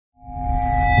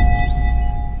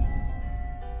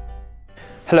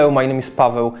Hello, my name is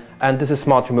Paweł and this is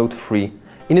Smart Remote 3.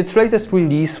 In its latest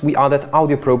release we added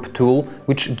Audio Probe tool,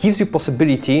 which gives you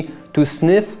possibility to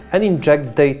sniff and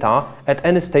inject data at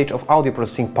any stage of audio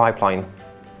processing pipeline.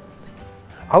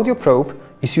 Audio Probe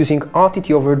is using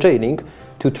RTT over J-Link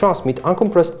to transmit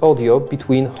uncompressed audio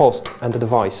between host and the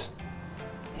device.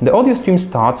 The audio stream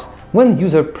starts when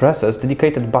user presses the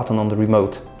dedicated button on the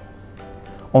remote.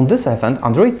 On this event,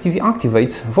 Android TV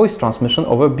activates voice transmission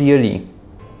over BLE.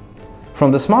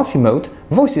 From the smart remote,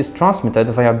 voice is transmitted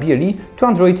via BLE to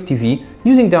Android TV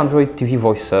using the Android TV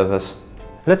voice service.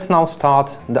 Let's now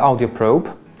start the Audio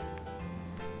Probe.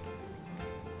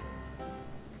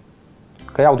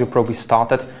 Okay, Audio Probe is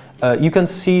started. You can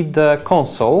see the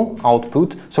console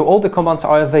output, so all the commands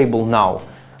are available now.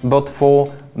 But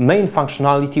for main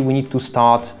functionality we need to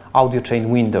start audio chain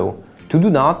window. To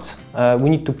do that, we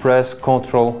need to press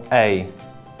Ctrl A.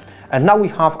 And now we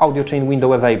have audio chain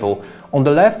window available. On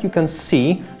the left you can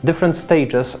see different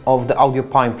stages of the audio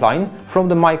pipeline, from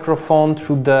the microphone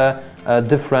through the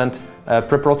different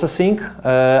preprocessing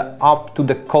up to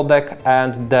the codec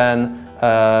and then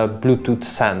Bluetooth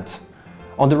send.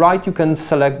 On the right you can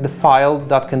select the file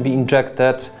that can be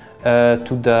injected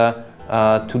to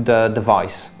the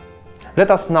device.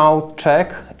 Let us now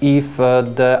check if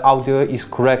the audio is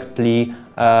correctly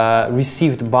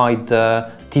received by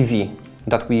the TV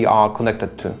that we are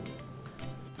connected to.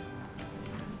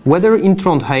 Weather in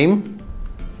Trondheim.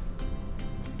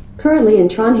 Currently in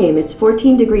Trondheim it's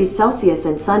 14 degrees Celsius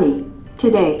and sunny.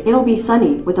 Today it'll be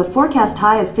sunny with a forecast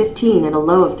high of 15 and a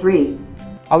low of 3.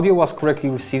 Audio was correctly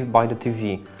received by the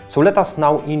TV. So let us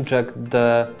now inject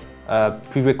the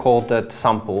pre-recorded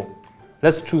sample.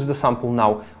 Let's choose the sample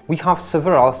now. We have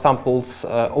several samples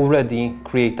already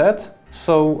created,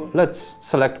 so let's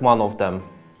select one of them.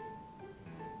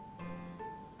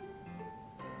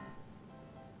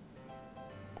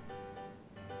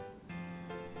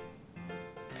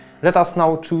 Let us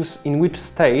now choose in which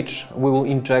stage we will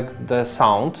inject the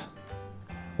sound.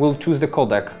 We'll choose the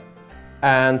codec.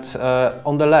 And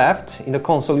on the left, in the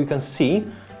console, you can see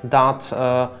that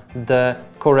the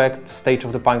correct stage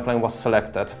of the pipeline was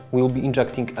selected. We will be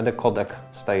injecting at the codec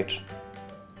stage.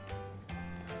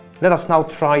 Let us now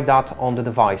try that on the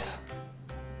device.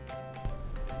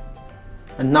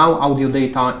 And now audio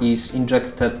data is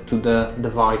injected to the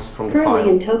device from the file.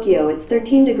 Currently in Tokyo it's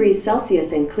 13 degrees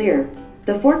Celsius and clear.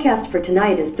 The forecast for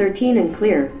tonight is 13 and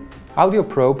clear. Audio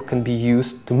Probe can be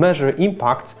used to measure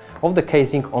impact of the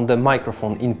casing on the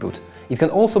microphone input. It can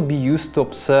also be used to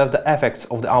observe the effects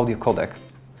of the audio codec.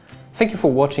 Thank you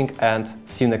for watching and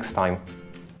see you next time.